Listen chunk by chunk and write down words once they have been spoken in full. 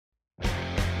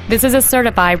This is a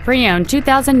certified pre-owned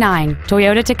 2009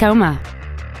 Toyota Tacoma.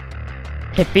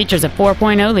 It features a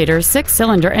 4.0-liter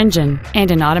 6-cylinder engine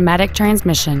and an automatic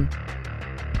transmission.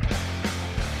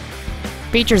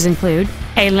 Features include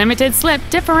a limited slip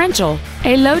differential,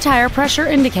 a low tire pressure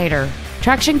indicator,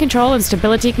 traction control and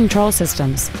stability control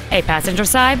systems, a passenger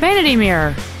side vanity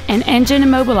mirror, an engine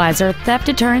immobilizer theft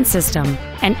deterrent system,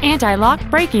 an anti-lock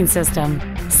braking system,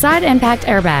 side impact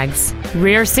airbags,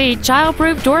 rear seat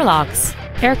child-proof door locks,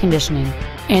 air conditioning,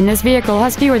 and this vehicle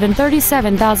has fewer than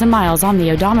 37,000 miles on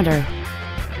the odometer.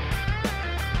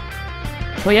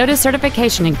 Toyota's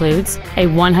certification includes a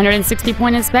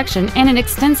 160-point inspection and an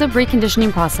extensive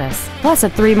reconditioning process, plus a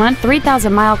 3-month,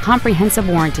 3,000-mile comprehensive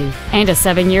warranty and a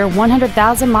 7-year,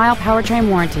 100,000-mile powertrain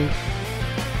warranty.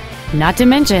 Not to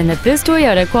mention that this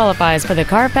Toyota qualifies for the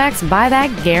Carfax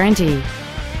buyback guarantee.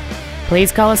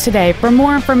 Please call us today for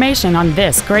more information on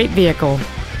this great vehicle.